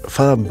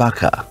Father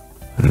Mbaka,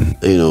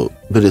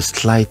 made a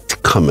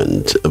slight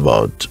comment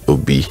about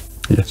Obi.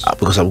 Yes.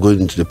 Because I'm going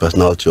into the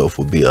personality of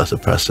Obi as a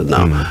person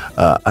now.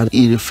 And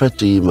he referred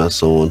to him as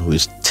someone who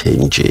is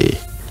stingy.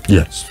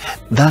 Yes.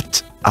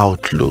 That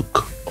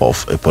outlook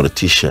of a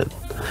politician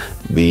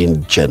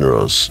being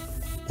generous,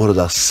 what does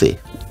that say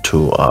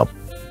to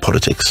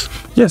politics?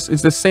 Yes,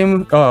 it's the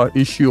same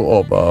issue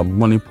of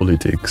money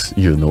politics,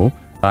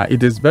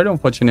 It is very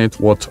unfortunate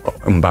what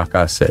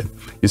Mbaka said.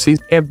 You see,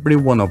 every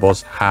one of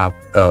us have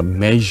a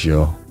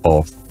measure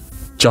of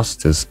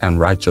justice and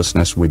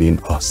righteousness within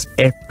us.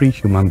 Every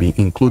human being,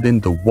 including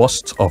the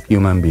worst of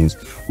human beings,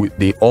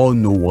 they all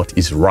know what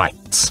is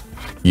right.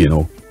 You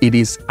know, it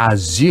is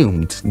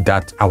assumed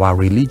that our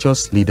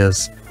religious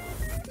leaders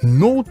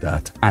know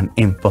that and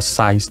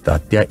emphasize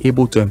that. They are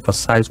able to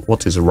emphasize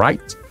what is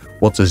right,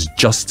 what is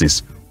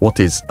justice, what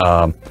is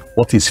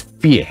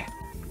fair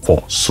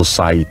for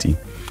society.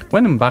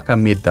 When Mbaka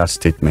made that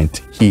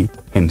statement, he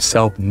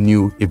himself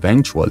knew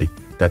eventually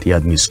that he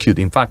had miscued.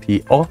 In fact,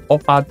 he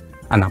offered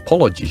an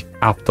apology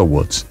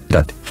afterwards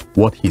that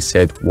what he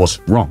said was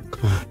wrong.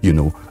 You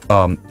know,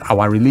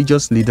 our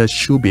religious leaders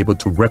should be able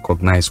to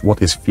recognize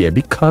what is fair,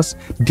 because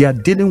they are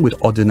dealing with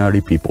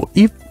ordinary people.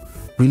 If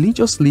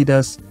religious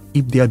leaders,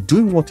 if they are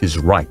doing what is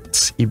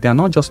right, if they are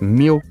not just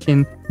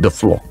milking the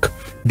flock,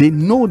 they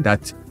know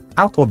that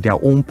out of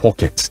their own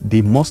pockets,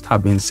 they must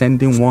have been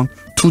sending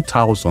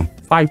 2,000,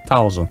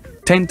 5,000,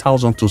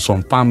 10,000 to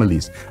some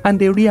families. And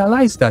they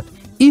realize that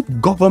if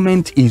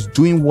government is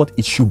doing what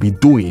it should be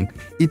doing,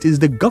 it is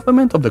the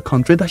government of the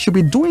country that should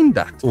be doing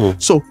that.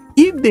 So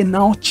if they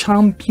now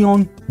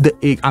champion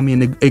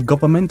a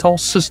governmental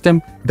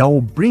system that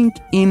will bring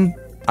in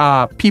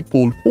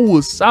people who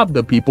will serve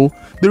the people,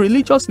 the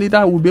religious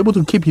leader will be able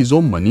to keep his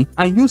own money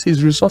and use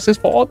his resources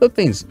for other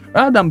things,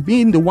 rather than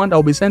being the one that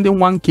will be sending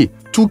 1K,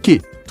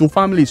 2K to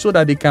families so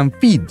that they can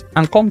feed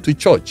and come to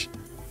church.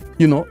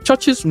 You know,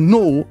 churches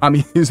know,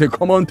 it's a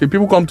common thing.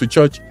 People come to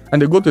church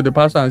and they go to the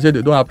pastor and say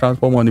they don't have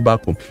transport money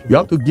back home. You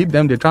have to give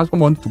them the transport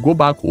money to go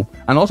back home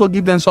and also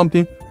give them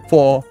something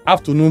for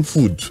afternoon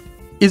food.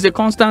 It's a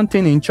constant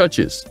thing in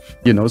churches,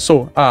 you know.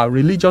 So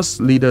religious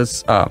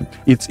leaders,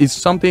 it's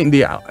something.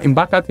 The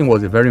Mbaka thing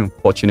was a very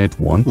unfortunate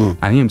one,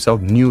 and he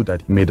himself knew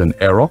that he made an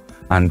error.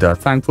 And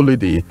thankfully,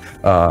 the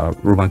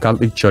Roman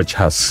Catholic Church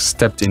has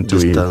stepped into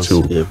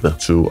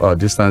to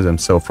distance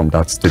themselves from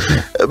that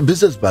statement.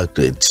 Business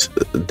magnate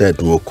Deji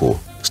Yesufu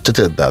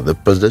stated that the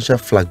presidential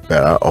flag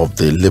bearer of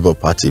the Labour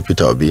Party,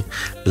 Peter Obi,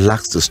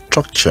 lacks the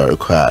structure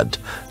required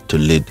to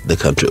lead the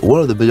country.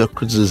 One of the major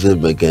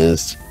criticisms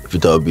against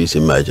Peter Obi's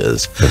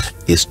emergence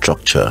is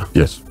structure.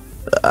 Yes.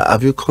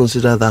 Have you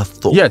considered that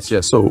thought? Yes.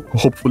 So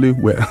hopefully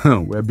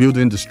we're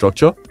building the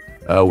structure.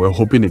 We're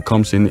hoping it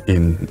comes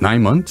in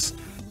 9 months.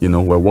 You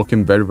know, we're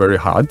working very, very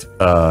hard.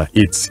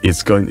 It's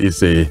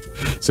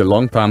a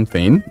long-term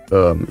thing.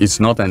 It's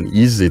not an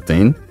easy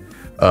thing.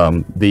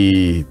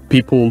 The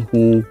people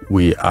who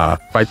we are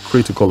quite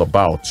critical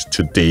about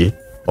today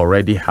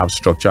already have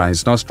structure, and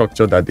it's not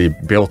structure that they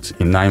built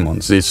in 9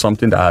 months. It's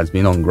something that has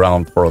been on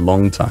ground for a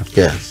long time.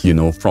 Yes. You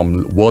know,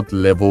 from ward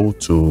level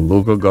to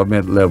local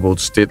government level,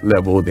 state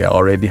level, they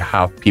already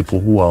have people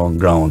who are on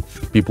ground,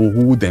 people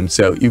who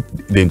themselves, if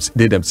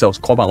they themselves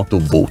come out to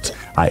vote,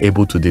 are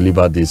able to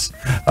deliver these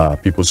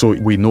people. So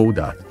we know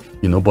that.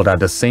 You know, but at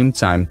the same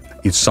time,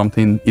 there's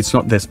nothing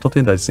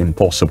that's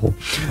impossible.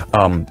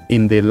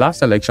 In the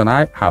last election,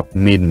 I have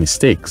made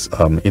mistakes.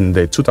 In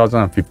the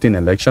 2015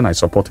 election, I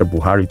supported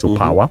Buhari to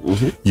power,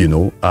 you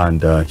know,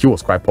 and he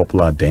was quite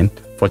popular then.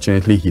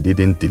 Fortunately, he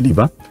didn't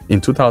deliver.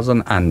 In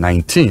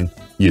 2019,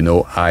 you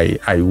know,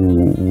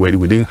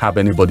 we didn't have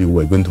anybody we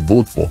were going to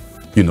vote for,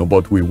 you know,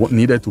 but we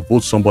needed to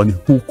vote somebody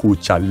who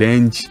could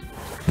challenge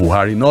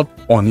Buhari, not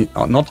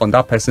on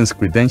that person's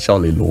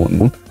credential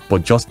alone,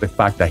 but just the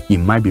fact that he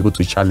might be able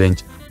to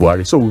challenge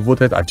Buhari. So we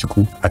voted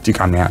Atiku.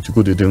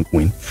 Atiku didn't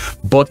win.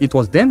 But it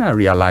was then I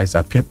realized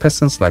that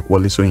persons like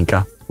Wole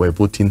Soyinka were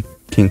voting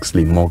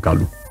Kingsley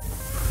Moghalu.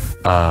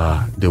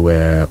 There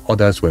were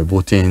others who were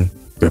voting,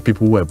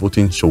 people who were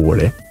voting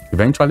Sowore.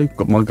 Eventually,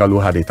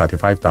 Moghalu had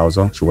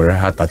 35,000, Sowore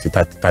had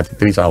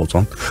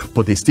 33,000,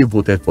 but they still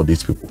voted for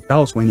these people. That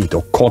was when it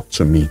occurred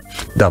to me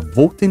that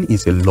voting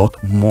is a lot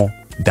more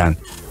than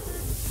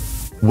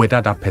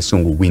whether that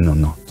person will win or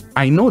not.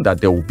 I know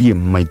that there will be a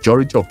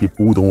majority of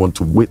people who don't want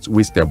to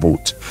waste their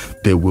vote.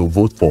 They will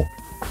vote for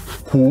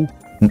who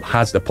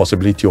has the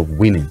possibility of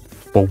winning.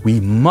 But we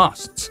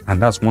must,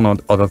 and that's one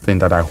other thing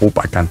that I hope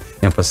I can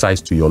emphasize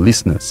to your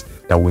listeners,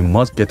 that we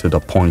must get to the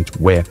point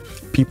where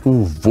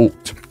people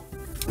vote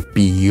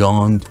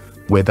beyond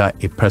whether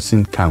a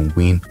person can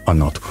win or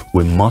not.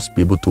 We must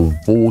be able to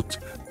vote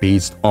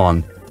based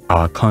on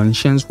our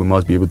conscience. We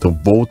must be able to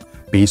vote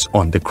based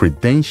on the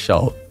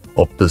credential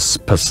of this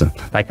person.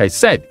 Like I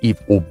said,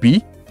 if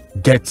Obi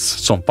gets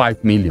some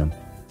 5 million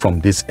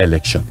from this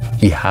election,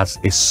 he has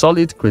a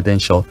solid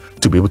credential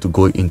to be able to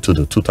go into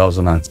the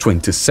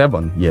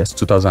 2027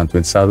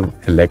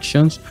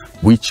 elections,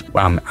 which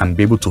and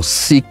be able to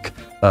seek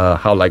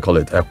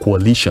a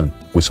coalition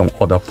with some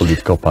other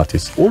political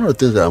parties. One of the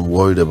things that I'm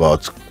worried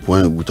about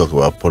when we talk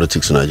about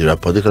politics in Nigeria,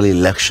 particularly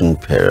election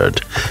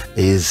period,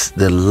 is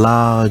the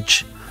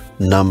large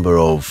number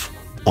of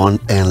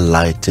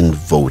unenlightened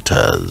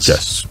voters.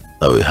 Yes.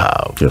 That we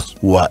have, yes,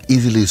 who are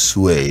easily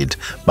swayed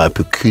by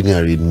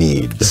pecuniary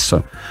needs. Yes,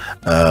 sir.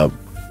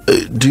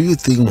 Do you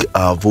think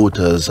our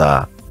voters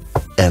are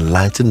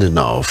enlightened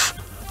enough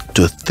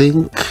to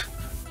think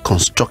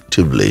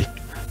constructively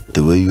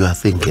the way you are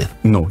thinking?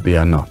 No, they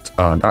are not.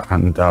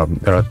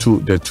 There are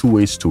two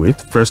ways to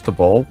it. First of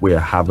all, we are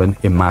having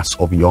a mass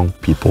of young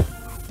people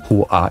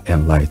who are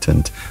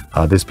enlightened.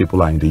 These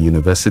people are in the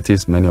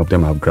universities. Many of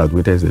them have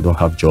graduated. They don't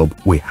have job.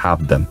 We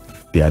have them.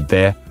 They are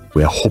there.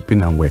 We are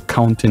hoping and we're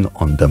counting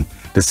on them.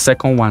 The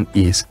second one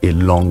is a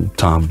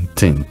long-term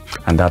thing,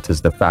 and that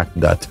is the fact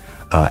that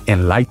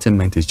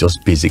enlightenment is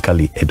just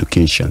basically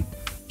education,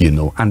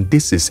 and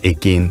this is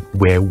again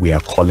where we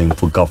are calling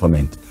for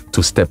government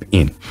to step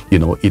in.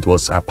 It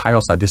was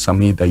Pius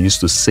Adesami that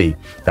used to say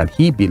that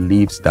he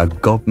believes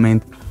that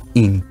government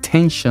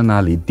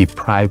intentionally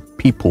deprive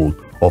people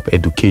of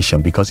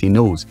education because he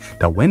knows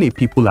that when a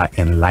people are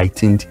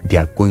enlightened, they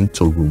are going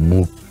to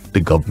remove the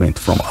government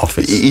from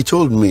office. He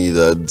told me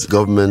that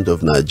government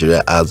of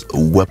Nigeria has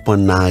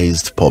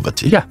weaponized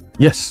poverty.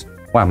 Yes.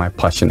 Why am I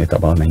passionate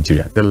about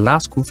Nigeria? The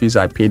last school fees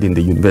I paid in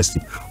the university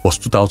was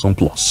 2,000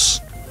 plus.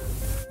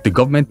 The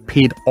government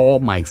paid all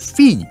my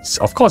fees.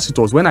 Of course, it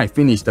was when I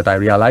finished that I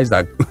realized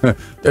that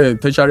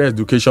tertiary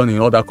education in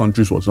other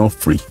countries was not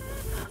free.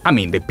 I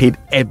mean, they paid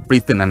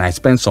everything, and I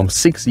spent some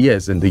 6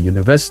 years in the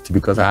university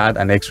because I had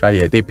an extra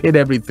year. They paid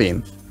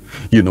everything,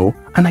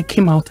 and I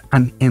came out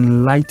an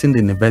enlightened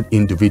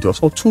individual.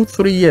 So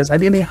 2-3 years, I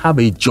didn't have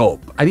a job.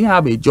 I didn't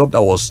have a job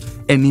that was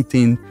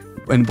anything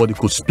anybody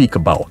could speak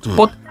about.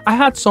 But I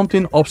had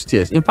something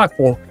upstairs. In fact,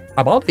 for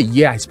about a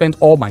year, I spent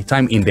all my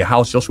time in the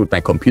house just with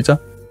my computer,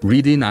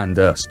 reading and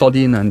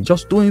studying and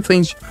just doing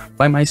things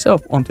by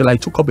myself until I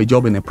took up a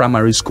job in a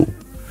primary school.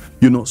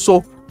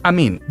 So I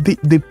mean,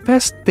 the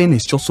first thing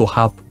is just to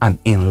have an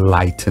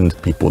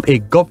enlightened people. A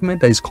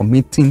government that is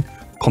committing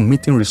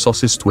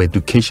resources to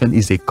education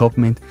is a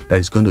government that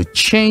is going to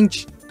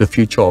change the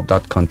future of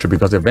that country,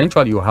 because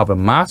eventually you have a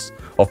mass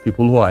of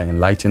people who are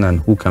enlightened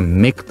and who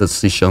can make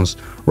decisions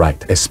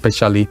right,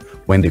 especially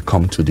when they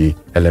come to the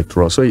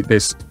electoral. So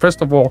there's,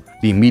 first of all,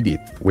 the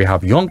immediate. We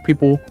have young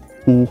people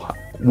who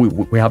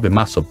we have a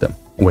mass of them.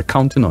 We're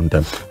counting on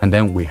them. And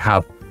then we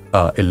have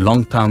a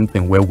long-term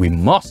thing where we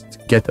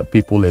must get the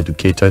people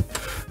educated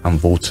and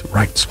vote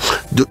right.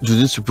 Do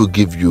these people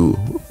give you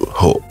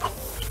hope?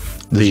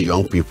 The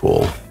young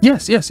people?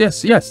 Yes.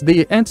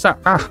 The answer,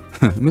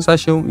 Mr.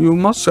 Seun, you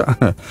must.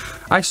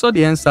 I saw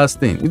the answers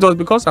thing. It was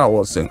because I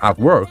was at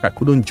work. I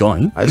couldn't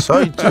join. I saw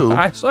it too.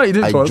 I saw it.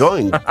 I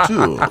joined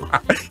too.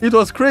 It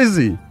was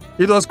crazy.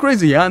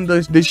 And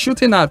the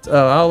shooting at,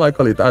 how do I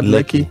call it, at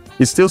Lekki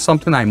is still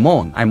something I'm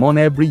on. I'm on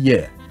every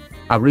year.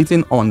 I've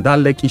written on that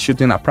Lekki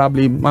shooting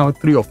probably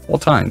 3 or 4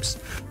 times.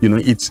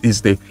 It's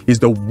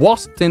the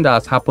worst thing that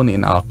has happened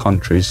in our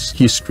country's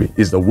history.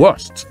 It's the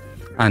worst.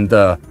 And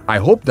I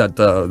hope that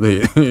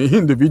the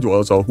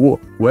individuals or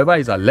whoever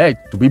is alleged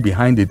to be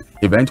behind it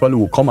eventually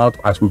will come out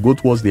as we go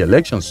towards the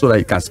elections so that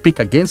you can speak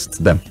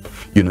against them.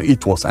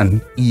 It was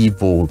an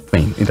evil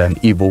thing. It's an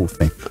evil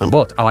thing.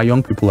 But our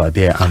young people are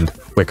there and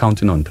we're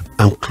counting on them.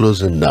 I'm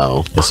closing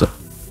now. Yes, sir.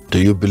 Do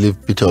you believe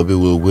Peter Obi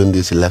will win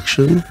this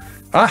election?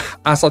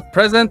 As at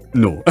present,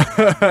 no.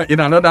 In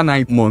another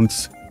 9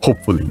 months,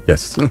 hopefully,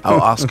 yes.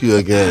 I'll ask you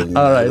again in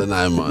another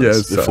 9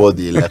 months before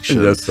the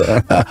election. Yes,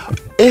 sir.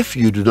 If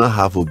you do not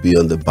have Obi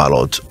on the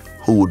ballot,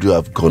 who would you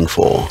have gone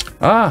for?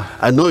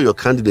 I know your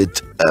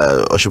candidate,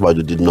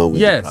 Osinbajo, did not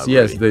win. Yes.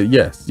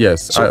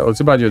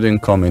 Osinbajo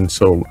didn't come in.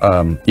 So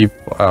if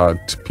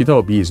Peter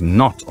Obi is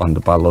not on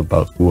the ballot,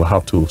 but we'll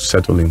have to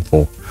settle in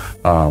for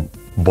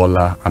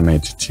Bola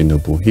Ahmed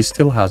Tinubu. He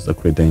still has the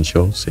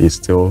credentials. He's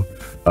still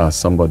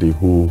somebody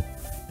who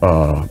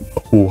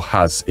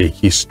has a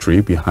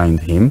history behind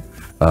him,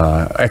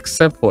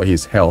 except for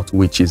his health,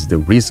 which is the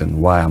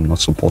reason why I'm not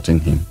supporting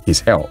him. His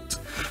health,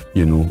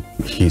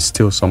 he's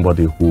still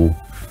somebody who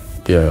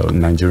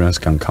Nigerians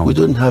can count. We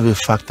don't have a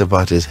fact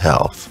about his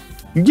health.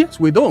 Yes,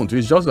 we don't.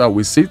 It's just that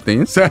we see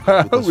things.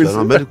 Because we're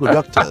not medical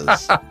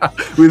doctors.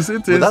 We see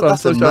things on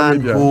that's social a man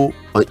media. who,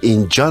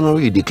 in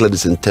January, declared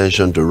his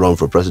intention to run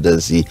for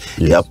presidency. Yes.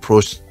 He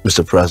approached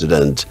Mr.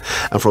 President.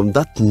 And from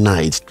that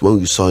night,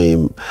 when we saw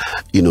him,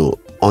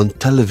 on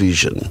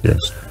television, yes,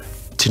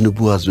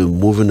 Tinubu has been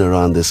moving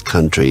around this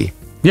country.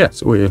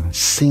 Yes,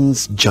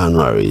 since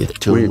January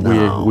till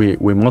now.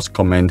 We must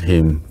commend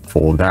him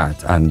for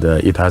that, and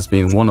it has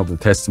been one of the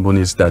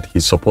testimonies that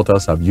his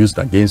supporters have used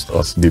against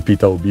us, the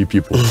Peter Obi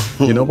people.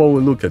 But we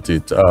look at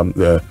it.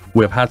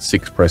 We've had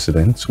 6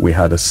 presidents. We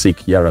had a sick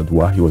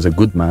Yaradua. He was a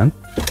good man.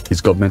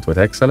 His government was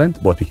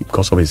excellent, but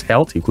because of his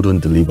health, he couldn't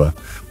deliver.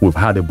 We've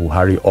had a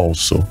Buhari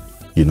also.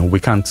 We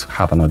can't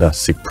have another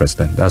sick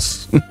president.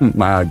 That's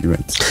my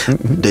argument.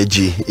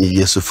 Deji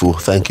Yesufu,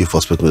 thank you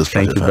for speaking with us.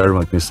 Thank you very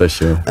much, Mr.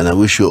 Seun. And I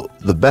wish you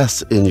the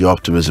best in your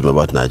optimism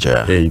about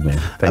Nigeria. Amen.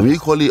 I'm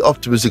equally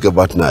optimistic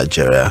about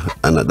Nigeria,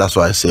 and that's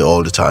why I say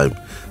all the time,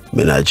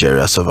 may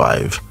Nigeria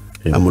survive.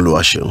 I'm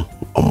Seun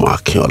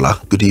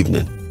Akinola. Good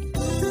evening.